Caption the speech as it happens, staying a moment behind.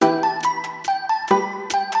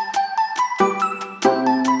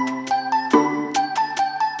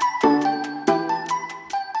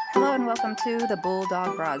to the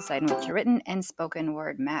Bulldog Broadside, in which written and spoken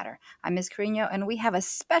word matter. I'm Ms. Carino, and we have a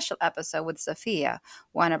special episode with Sophia,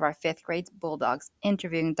 one of our fifth grade Bulldogs,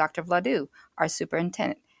 interviewing Dr. Vladu, our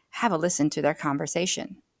superintendent. Have a listen to their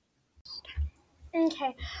conversation.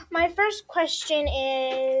 Okay, my first question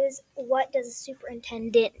is, what does a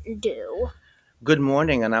superintendent do? Good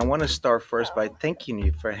morning, and I want to start first by thanking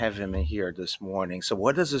you for having me here this morning. So,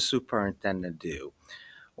 what does a superintendent do?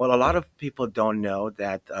 Well, a lot of people don't know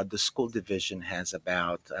that the school division has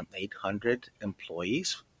about 800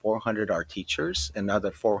 employees. 400 are teachers, another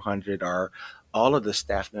 400 are all of the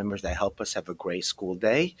staff members that help us have a great school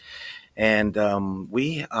day. And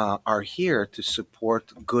we are here to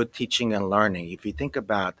support good teaching and learning. If you think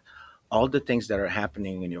about all the things that are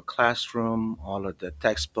happening in your classroom, all of the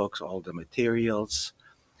textbooks, all the materials,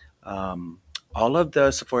 um, all of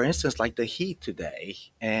those, for instance, like the heat today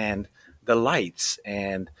and the lights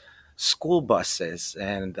and school buses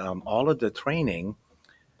and all of the training,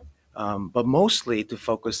 but mostly to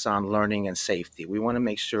focus on learning and safety. We want to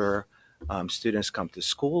make sure students come to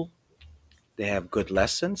school, they have good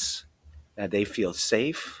lessons, that they feel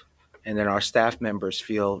safe, and then our staff members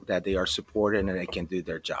feel that they are supported and they can do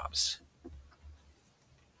their jobs.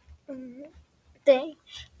 Mm, Thank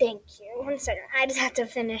you. 1 second. I just have to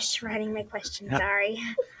finish writing my question. Yeah. Sorry.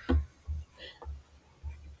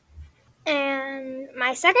 And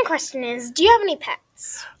my second question is, do you have any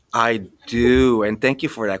pets? I do, and thank you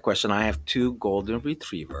for that question. I have two golden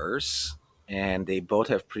retrievers, and they both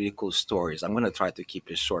have pretty cool stories. I'm going to try to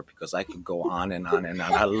keep it short because I could go on and on and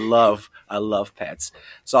on. I love pets.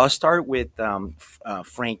 So I'll start with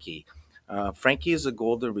Frankie. Frankie is a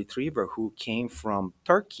golden retriever who came from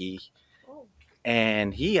Turkey, Oh.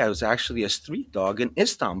 and he was actually a street dog in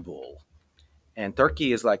Istanbul. And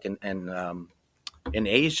Turkey is like in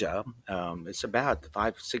Asia. It's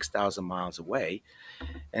about 6,000 miles away.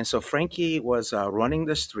 And so Frankie was running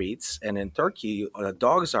the streets, and in Turkey,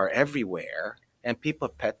 dogs are everywhere, and people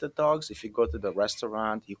pet the dogs. If you go to the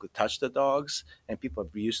restaurant, you could touch the dogs, and people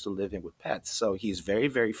are used to living with pets. So he's very,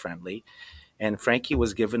 very friendly. And Frankie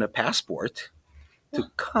was given a passport to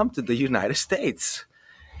come to the United States.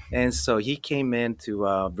 And so he came into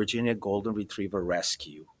Virginia Golden Retriever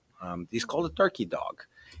Rescue. He's called a turkey dog.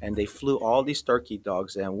 And they flew all these turkey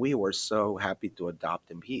dogs, and we were so happy to adopt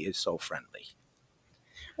him. He is so friendly.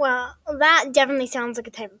 Well, that definitely sounds like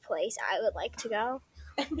a type of place I would like to go.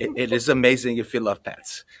 It is amazing if you love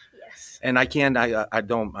pets. Yes. And I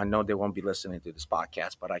know they won't be listening to this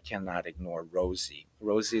podcast, but I cannot ignore Rosie.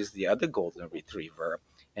 Rosie is the other golden retriever,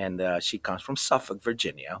 and she comes from Suffolk,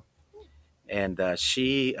 Virginia. And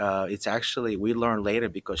it's actually, we learned later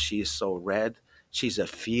because she is so red, she's a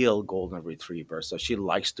field golden retriever. So she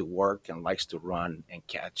likes to work and likes to run and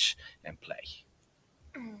catch and play.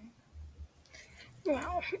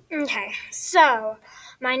 Well, okay. So,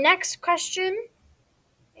 my next question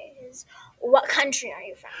is, what country are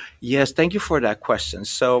you from? Yes, thank you for that question.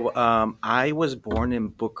 So I was born in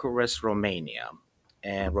Bucharest, Romania,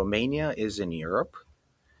 and Romania is in Europe.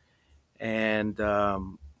 And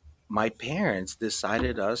my parents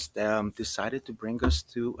decided to bring us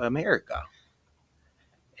to America.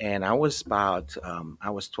 And I was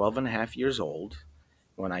 12 and a half years old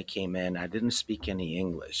when I came in. I didn't speak any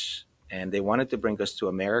English. And they wanted to bring us to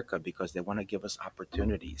America because they want to give us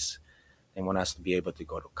opportunities. They want us to be able to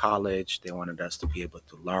go to college. They wanted us to be able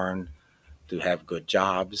to learn, to have good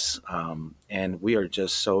jobs. And we are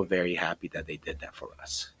just so very happy that they did that for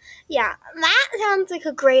us. Yeah, that sounds like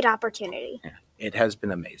a great opportunity. Yeah, it has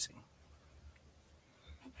been amazing.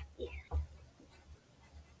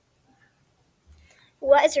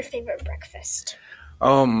 What is your favorite breakfast?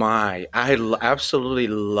 Oh my, absolutely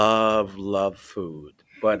love food,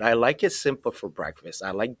 but I like it simple for breakfast. I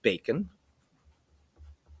like bacon.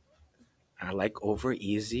 I like over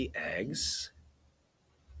easy eggs.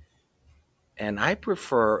 And I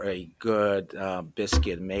prefer a good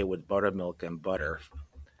biscuit made with buttermilk and butter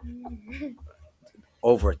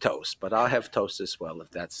over toast, but I'll have toast as well if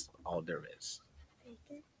that's all there is.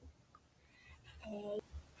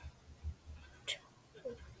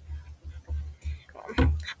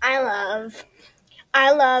 I love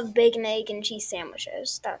I love bacon, egg, and cheese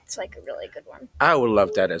sandwiches. That's like a really good one. I would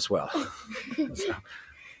love that as well. So,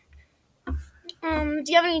 Do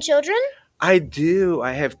you have any children? I do.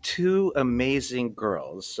 I have two amazing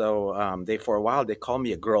girls. So they for a while they call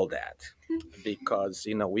me a girl dad because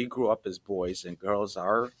we grew up as boys and girls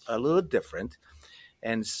are a little different.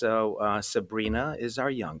 And so Sabrina is our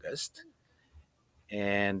youngest,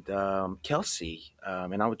 and Kelsey.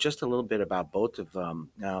 And I was just a little bit about both of them.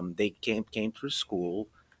 They came through school.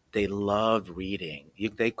 They loved reading.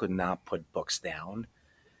 They could not put books down,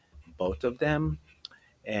 both of them.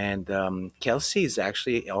 And Kelsey is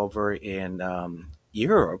actually over in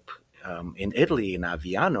Europe, in Italy, in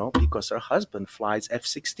Aviano, because her husband flies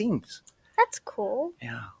F-16s. That's cool.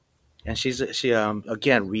 Yeah. And she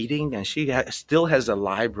again reading, and she still has a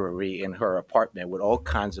library in her apartment with all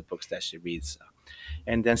kinds of books that she reads.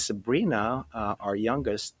 And then Sabrina, our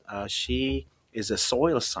youngest, she is a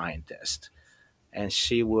soil scientist, and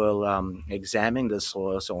she will examine the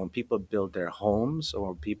soil. So when people build their homes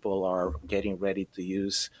or people are getting ready to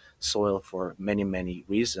use soil for many, many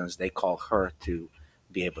reasons, they call her to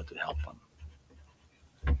be able to help them.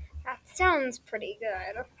 That sounds pretty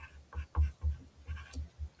good.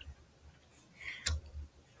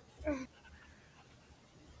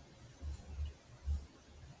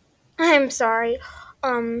 I'm sorry.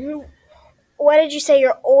 What did you say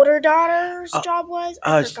your older daughter's Uh, job was?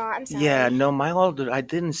 I forgot. I'm yeah, sorry. no, my older, I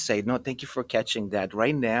didn't say, no, thank you for catching that.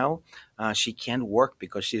 Right now, she can't work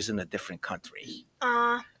because she's in a different country.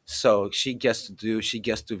 So she gets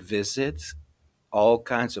to visit all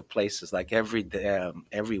kinds of places. Like every day,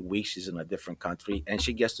 every week, she's in a different country, and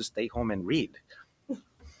she gets to stay home and read,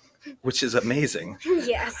 which is amazing. Yes.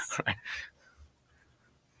 Yes.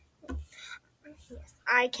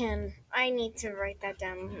 I need to write that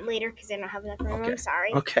down later because I don't have enough room. Okay. I'm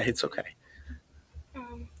sorry. Okay, it's okay.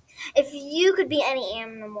 If you could be any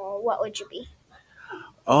animal, what would you be?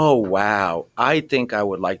 Oh wow, I think I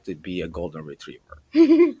would like to be a golden retriever.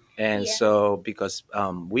 And Yeah. so, because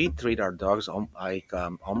we treat our dogs like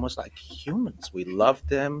almost like humans, we love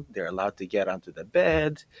them. They're allowed to get onto the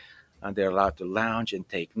bed, and they're allowed to lounge and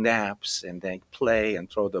take naps, and then play and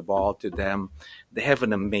throw the ball to them. They have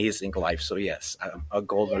an amazing life. So yes, a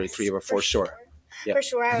golden Yes, retriever for sure. Yeah. For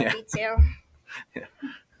sure, I would Yeah. be too. Yeah.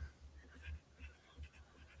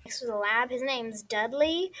 Next was a lab. His name's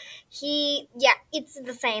Dudley. It's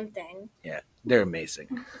the same thing. Yeah, they're amazing.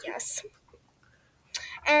 Yes.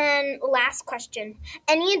 And last question.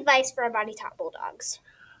 Any advice for our body top bulldogs?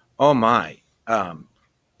 Oh my,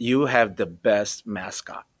 you have the best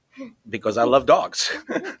mascot because I love dogs.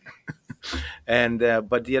 And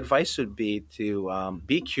but the advice would be to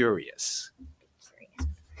be curious.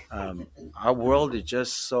 Um, our world is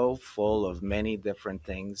just so full of many different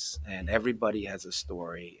things, and everybody has a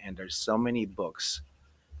story. And there's so many books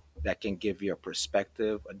that can give you a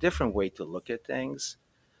perspective, a different way to look at things.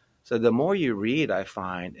 So the more you read, I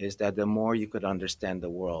find, is that the more you could understand the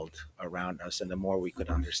world around us, and the more we could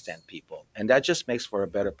understand people, and that just makes for a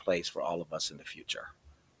better place for all of us in the future.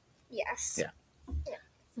 Yes. Yeah.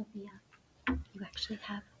 Sophia, you actually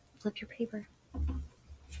have flip your paper.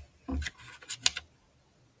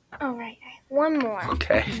 All right. I have one more.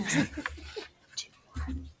 Okay.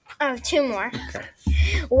 Oh, two more. Okay.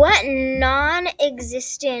 What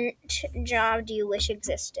non-existent job do you wish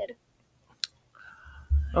existed?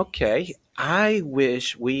 Okay. I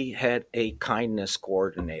wish we had a kindness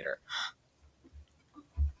coordinator.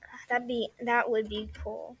 That would be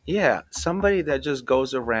cool. Yeah, somebody that just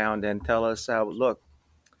goes around and tell us out. Look,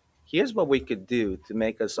 here's what we could do to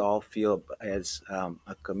make us all feel as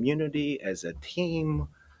a community, as a team,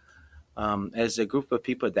 as a group of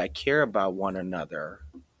people that care about one another,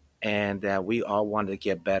 and that we all want to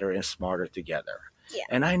get better and smarter together. Yeah.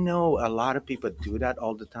 And I know a lot of people do that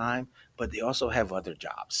all the time, but they also have other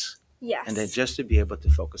jobs. Yes. And then just to be able to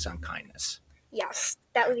focus on kindness. Yes,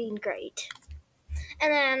 that would be great.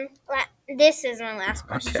 And then this is my last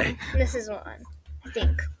question. Okay. This is one, I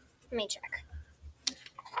think. Let me check.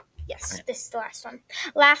 Yes, this is the last one.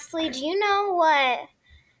 Lastly, do you know what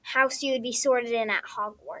house you would be sorted in at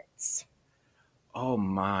Hogwarts? Oh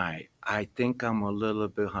my, I think I'm a little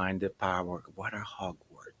behind the power. What are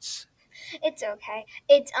Hogwarts? It's okay.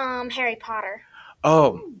 It's Harry Potter.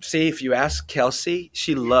 Oh, see, if you ask Kelsey,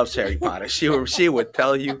 she loves Harry Potter. She would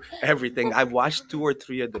tell you everything. I've watched 2 or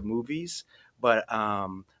 3 of the movies, but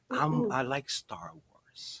I like Star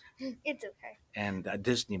Wars It's okay. and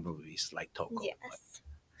Disney movies like Toko. Yes.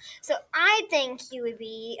 So I think you would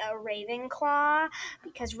be a Ravenclaw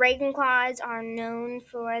because Ravenclaws are known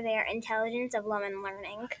for their intelligence of love and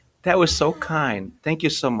learning. That was so kind. Thank you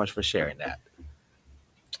so much for sharing that.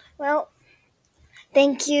 Well,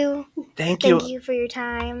 thank you. Thank you. Thank you for your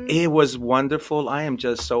time. It was wonderful. I am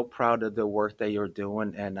just so proud of the work that you're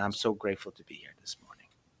doing, and I'm so grateful to be here this morning.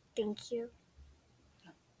 Thank you.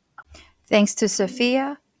 Thanks to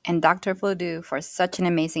Sophia and Dr. Vladu for such an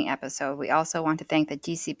amazing episode. We also want to thank the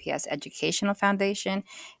GCPS Educational Foundation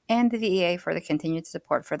and the VEA for the continued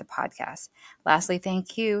support for the podcast. Lastly,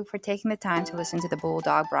 thank you for taking the time to listen to the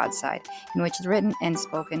Bulldog Broadside, in which written and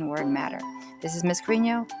spoken word matter. This is Miss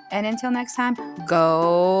Carino, and until next time,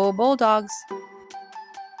 go Bulldogs!